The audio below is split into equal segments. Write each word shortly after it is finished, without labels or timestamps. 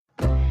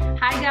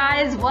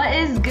guys, what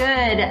is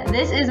good?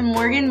 This is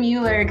Morgan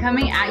Mueller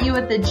coming at you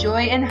with the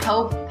Joy and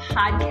Hope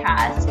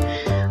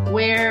podcast,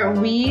 where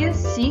we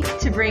seek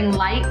to bring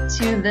light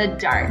to the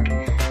dark.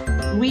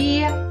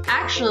 We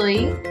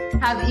actually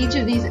have each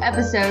of these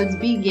episodes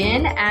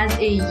begin as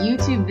a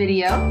YouTube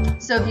video.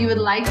 So if you would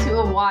like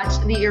to watch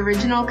the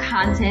original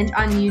content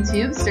on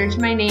YouTube, search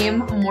my name,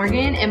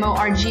 Morgan,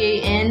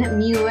 M-O-R-G-A-N,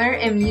 Mueller,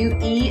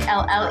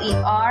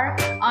 M-U-E-L-L-E-R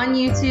on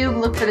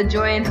YouTube. Look for the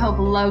Joy and Hope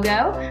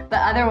logo. But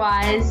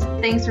otherwise,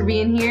 thanks for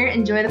being here.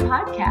 Enjoy the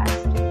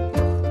podcast.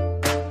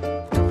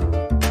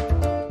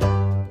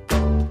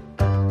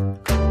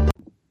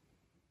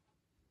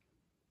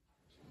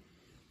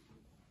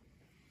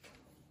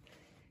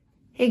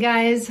 Hey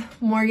guys,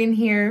 Morgan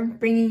here,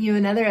 bringing you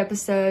another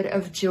episode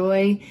of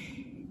Joy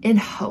and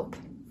Hope.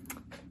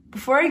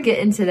 Before I get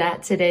into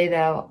that today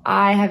though,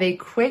 I have a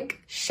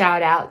quick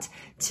shout out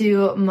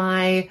to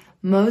my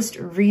most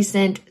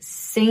recent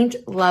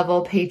saint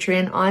level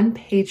patron on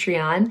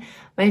Patreon,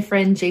 my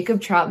friend Jacob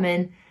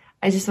Troutman.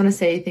 I just want to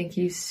say thank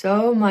you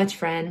so much,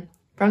 friend,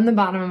 from the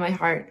bottom of my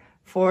heart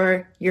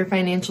for your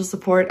financial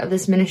support of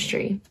this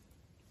ministry.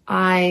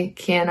 I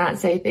cannot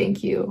say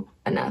thank you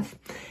enough.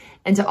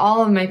 And to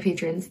all of my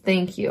patrons,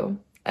 thank you.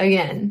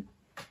 Again,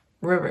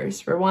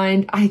 reverse,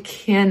 rewind. I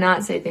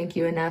cannot say thank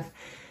you enough.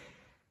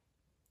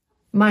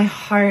 My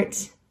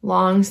heart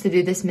longs to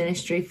do this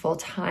ministry full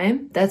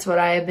time. That's what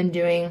I have been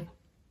doing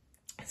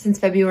since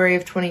February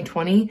of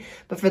 2020.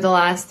 But for the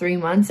last 3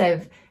 months,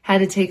 I've had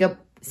to take up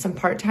some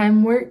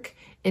part-time work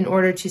in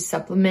order to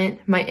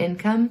supplement my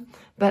income.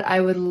 But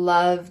I would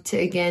love to,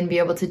 again, be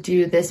able to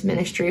do this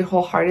ministry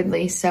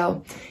wholeheartedly.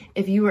 So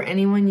if you or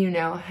anyone you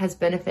know has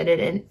benefited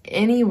in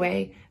any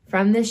way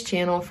from this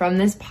channel, from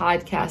this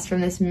podcast,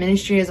 from this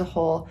ministry as a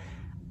whole,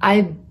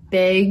 I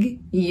beg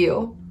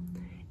you,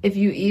 if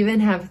you even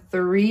have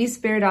 $3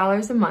 spare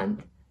a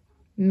month,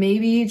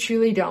 maybe you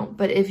truly don't,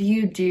 but if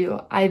you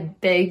do, I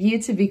beg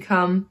you to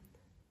become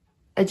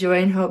a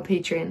Joy and Hope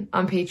patron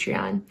on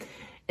Patreon.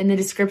 In the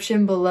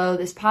description below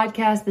this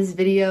podcast, this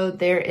video,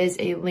 there is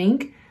a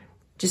link.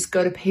 Just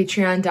go to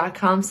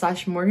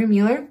patreon.com/Morgan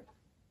Mueller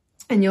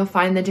and you'll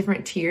find the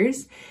different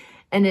tiers.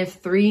 And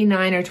if $3,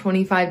 $9, or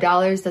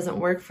 $25 doesn't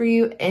work for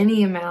you,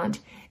 any amount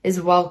is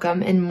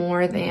welcome and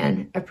more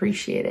than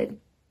appreciated.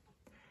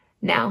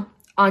 Now,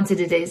 on to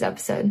today's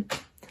episode.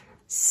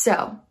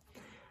 So,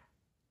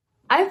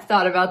 I've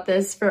thought about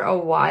this for a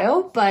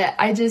while, but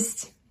I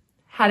just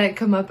had it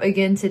come up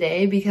again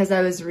today because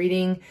I was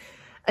reading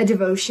a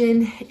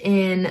devotion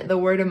in The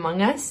Word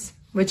Among Us,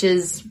 which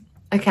is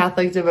a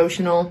Catholic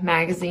devotional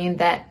magazine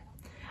that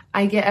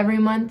I get every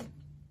month.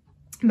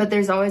 But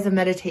there's always a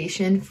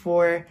meditation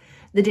for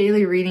the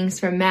daily readings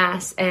from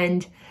Mass.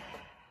 And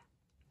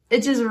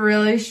it just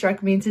really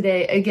struck me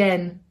today,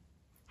 again,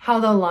 how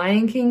The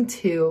Lion King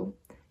 2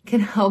 can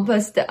help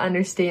us to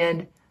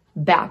understand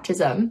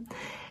baptism.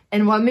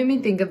 And what made me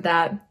think of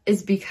that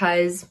is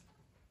because,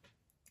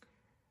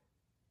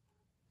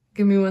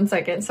 give me 1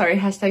 second, sorry,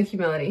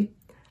 #humility.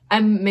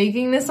 I'm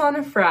making this on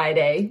a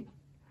Friday,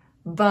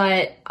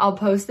 but I'll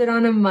post it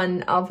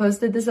on I'll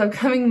post it this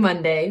upcoming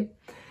Monday.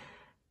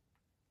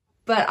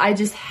 But I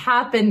just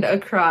happened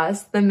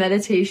across the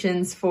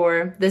meditations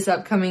for this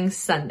upcoming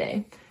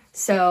Sunday.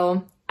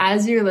 So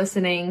as you're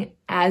listening,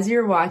 as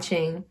you're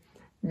watching,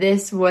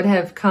 this would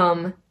have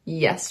come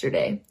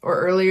yesterday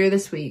or earlier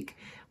this week,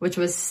 which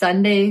was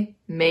Sunday,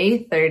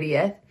 May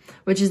 30th,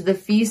 which is the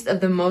Feast of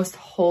the Most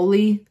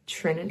Holy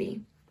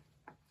Trinity.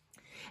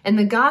 And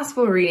the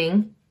gospel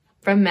reading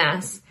from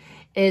Mass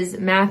is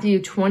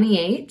Matthew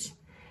 28,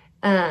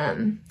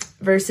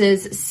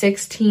 verses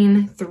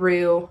 16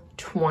 through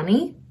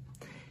 20.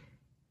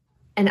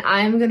 And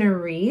I'm going to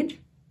read,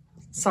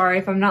 sorry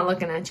if I'm not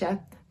looking at you,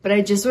 but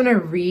I just want to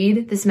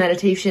read this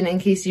meditation in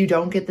case you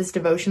don't get this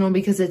devotional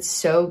because it's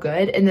so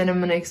good. And then I'm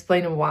going to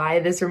explain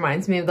why this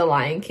reminds me of The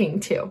Lion King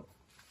too.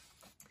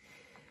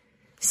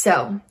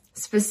 So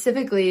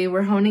specifically,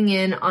 we're honing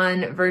in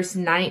on verse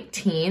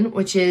 19,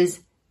 which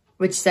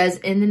says,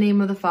 in the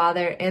name of the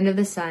Father and of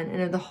the Son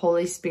and of the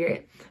Holy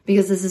Spirit,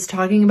 because this is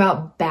talking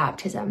about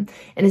baptism.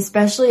 And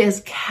especially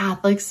as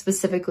Catholics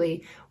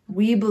specifically,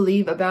 we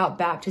believe about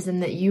baptism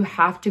that you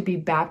have to be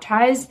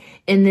baptized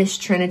in this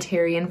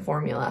Trinitarian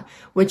formula,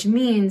 which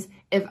means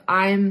if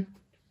I'm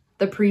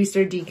the priest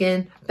or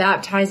deacon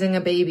baptizing a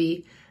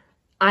baby,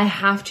 I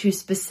have to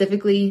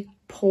specifically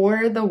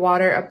pour the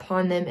water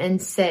upon them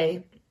and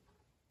say,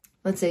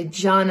 let's say,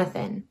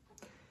 Jonathan,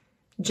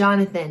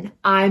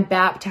 I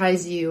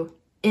baptize you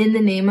in the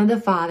name of the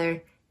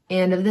Father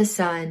and of the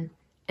Son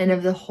and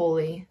of the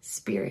Holy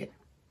Spirit.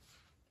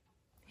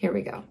 Here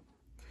we go.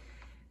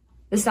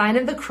 The sign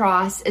of the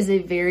cross is a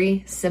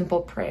very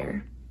simple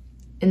prayer.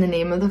 In the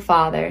name of the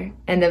Father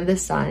and of the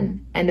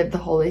Son and of the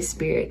Holy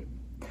Spirit.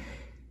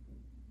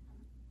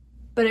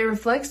 But it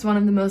reflects one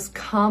of the most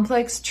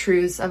complex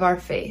truths of our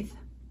faith.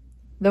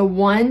 The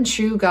one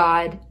true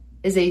God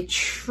is a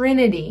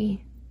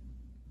trinity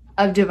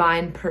of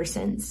divine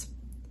persons.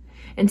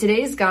 In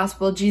today's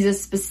gospel,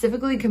 Jesus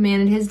specifically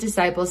commanded his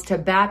disciples to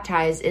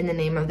baptize in the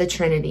name of the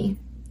Trinity.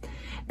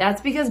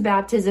 That's because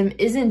baptism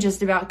isn't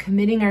just about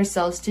committing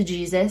ourselves to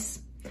Jesus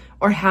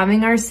or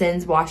having our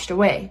sins washed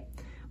away,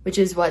 which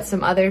is what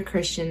some other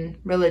Christian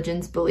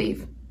religions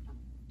believe.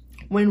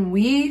 When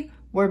we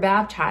were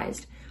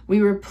baptized,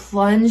 we were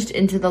plunged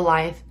into the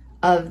life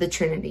of the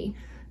Trinity.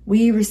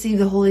 We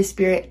received the Holy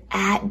Spirit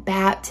at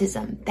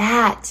baptism.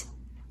 That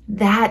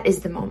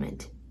is the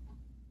moment.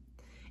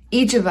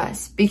 Each of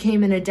us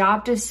became an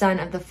adoptive son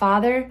of the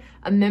Father,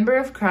 a member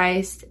of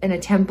Christ, and a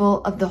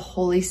temple of the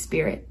Holy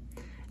Spirit.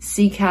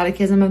 See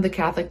Catechism of the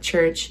Catholic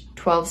Church,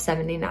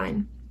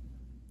 1279.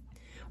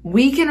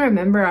 We can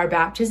remember our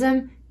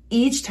baptism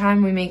each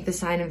time we make the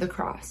sign of the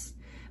cross.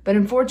 But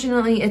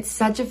unfortunately, it's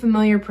such a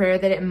familiar prayer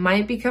that it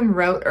might become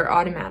rote or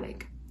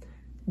automatic.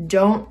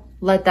 Don't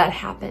let that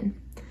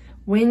happen.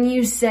 When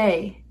you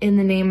say, in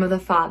the name of the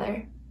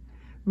Father,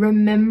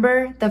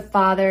 remember the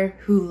Father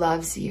who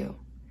loves you.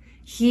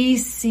 He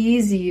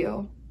sees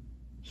you.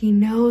 He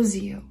knows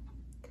you.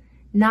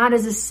 Not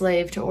as a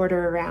slave to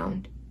order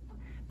around,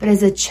 but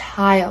as a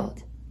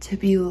child to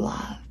be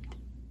loved.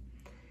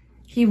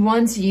 He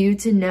wants you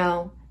to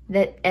know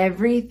that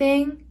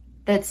everything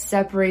that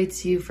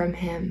separates you from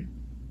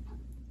Him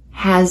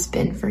has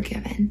been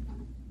forgiven.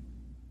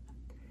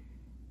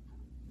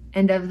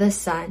 And of the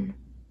Son,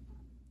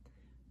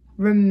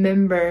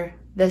 remember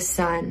the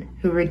Son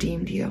who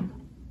redeemed you.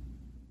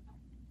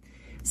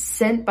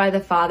 Sent by the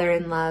Father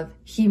in love,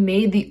 He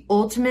made the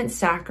ultimate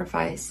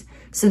sacrifice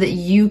so that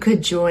you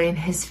could join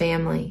His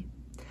family.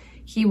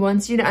 He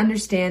wants you to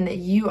understand that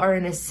you are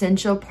an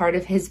essential part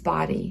of His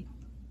body,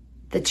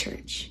 the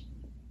church.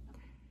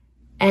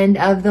 And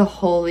of the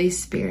Holy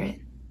Spirit.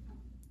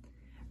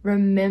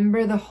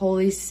 Remember the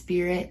Holy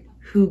Spirit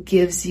who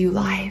gives you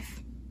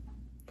life.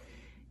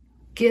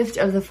 Gift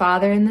of the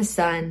Father and the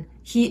Son,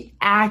 He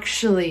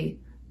actually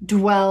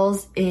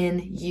dwells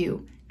in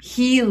you.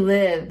 He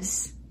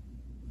lives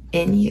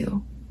in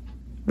you.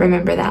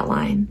 Remember that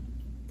line.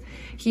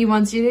 He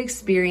wants you to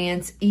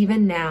experience,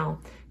 even now,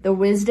 the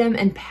wisdom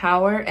and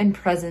power and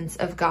presence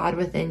of God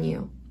within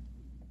you.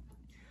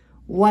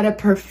 What a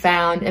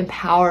profound and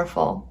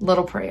powerful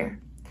little prayer.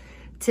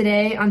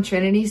 Today on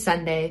Trinity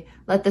Sunday,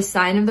 let the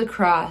sign of the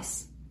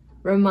cross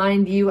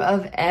remind you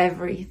of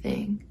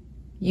everything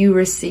you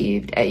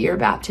received at your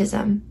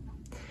baptism.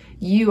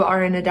 You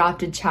are an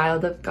adopted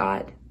child of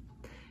God.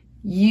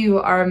 You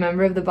are a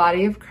member of the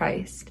body of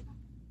Christ.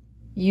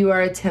 You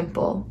are a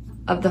temple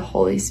of the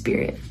Holy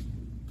Spirit.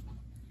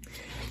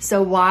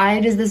 So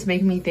why does this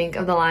make me think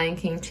of The Lion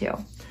King 2?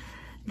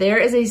 There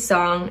is a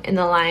song in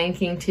The Lion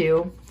King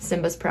 2,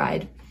 Simba's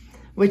Pride,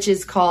 which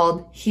is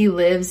called He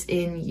Lives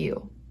in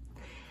You.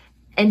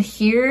 And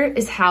here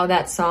is how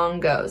that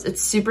song goes.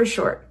 It's super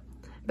short,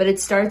 but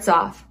it starts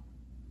off,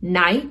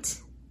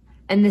 night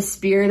and the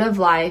spirit of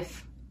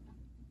life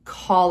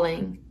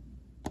calling,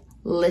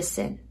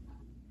 listen.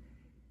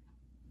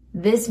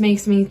 This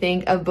makes me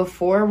think of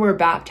before we're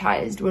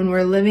baptized, when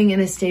we're living in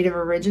a state of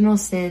original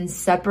sin,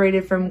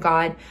 separated from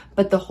God,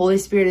 but the Holy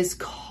Spirit is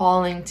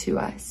calling to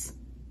us.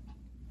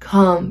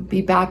 Come,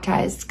 be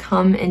baptized,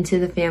 come into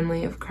the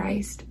family of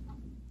Christ.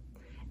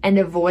 And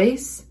a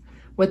voice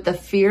with the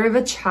fear of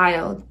a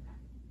child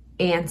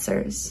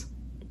answers,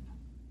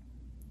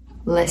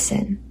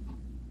 listen.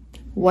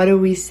 What do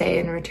we say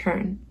in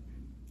return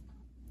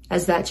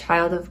as that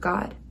child of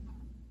God?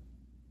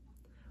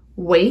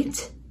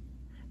 Wait.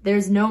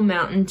 There's no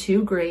mountain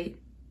too great.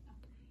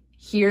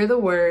 Hear the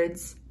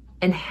words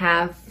and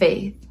have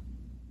faith.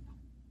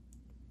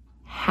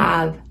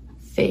 Have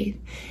faith.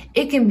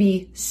 It can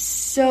be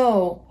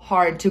so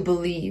hard to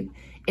believe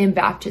in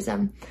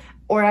baptism.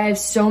 Or I have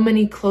so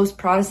many close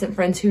Protestant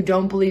friends who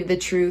don't believe the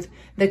truth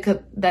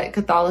that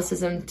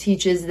Catholicism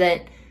teaches,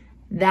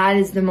 that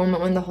is the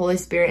moment when the Holy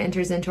Spirit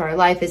enters into our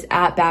life, is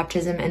at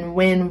baptism, and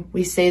when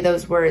we say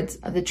those words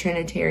of the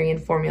Trinitarian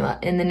formula,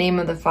 in the name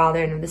of the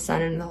Father and of the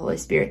Son and of the Holy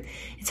Spirit.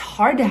 It's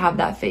hard to have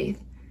that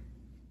faith.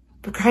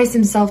 But Christ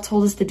Himself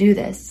told us to do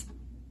this.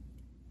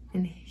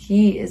 And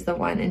He is the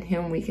one in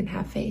whom we can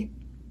have faith.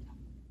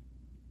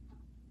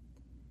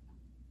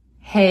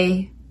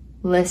 Hey,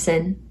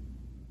 listen.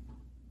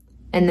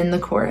 And then the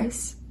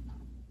chorus.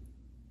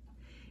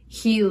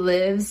 He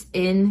lives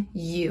in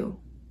you.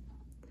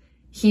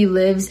 He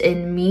lives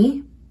in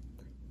me.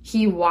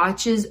 He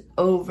watches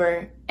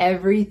over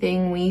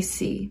everything we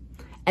see.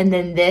 And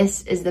then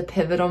this is the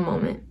pivotal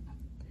moment.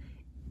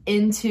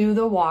 Into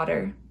the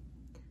water,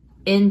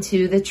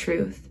 into the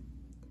truth.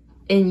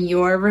 In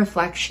your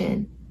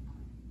reflection,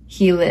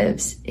 He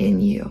lives in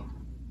you.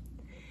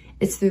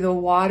 It's through the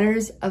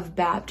waters of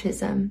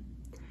baptism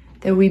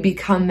that we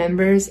become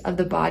members of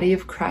the body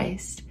of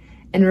Christ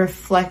and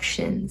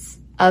reflections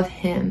of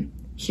Him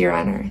here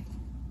on earth.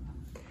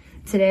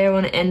 Today I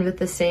want to end with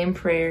the same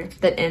prayer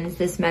that ends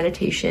this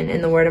meditation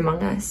in the Word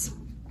Among Us.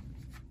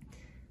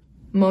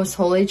 Most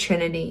Holy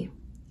Trinity,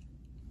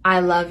 I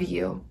love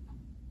you,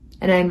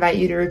 and I invite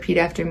you to repeat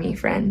after me,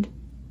 friend.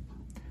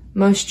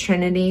 Most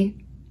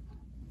Trinity,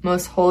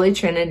 most Holy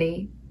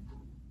Trinity,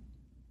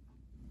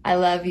 I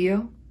love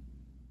you,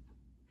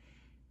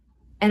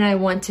 and I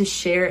want to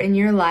share in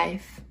your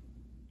life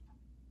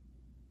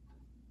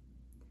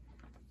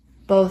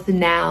both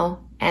now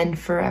and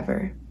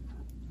forever.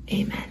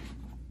 Amen.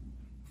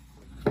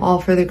 All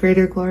for the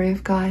greater glory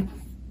of God.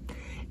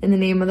 In the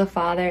name of the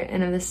Father,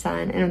 and of the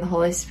Son, and of the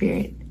Holy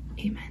Spirit.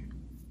 Amen.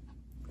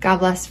 God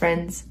bless,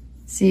 friends.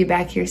 See you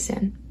back here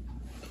soon.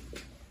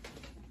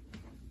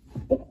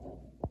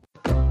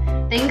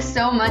 Thanks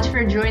so much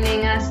for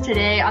joining us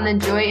today on the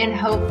Joy and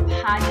Hope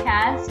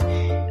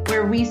podcast,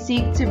 where we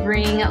seek to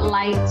bring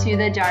light to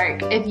the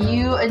dark. If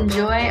you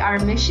enjoy our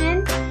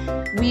mission,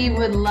 we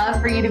would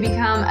love for you to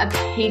become a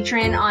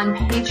patron on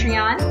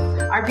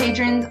Patreon. Our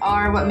patrons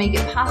are what make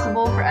it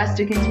possible for us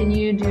to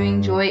continue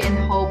doing Joy and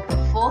Hope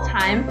full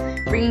time,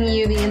 bringing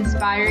you the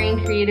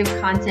inspiring, creative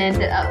content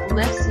that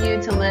uplifts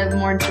you to live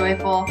more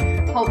joyful,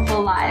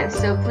 hopeful lives.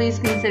 So please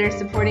consider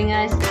supporting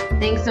us.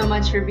 Thanks so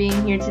much for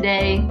being here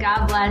today.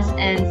 God bless,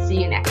 and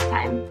see you next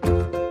time.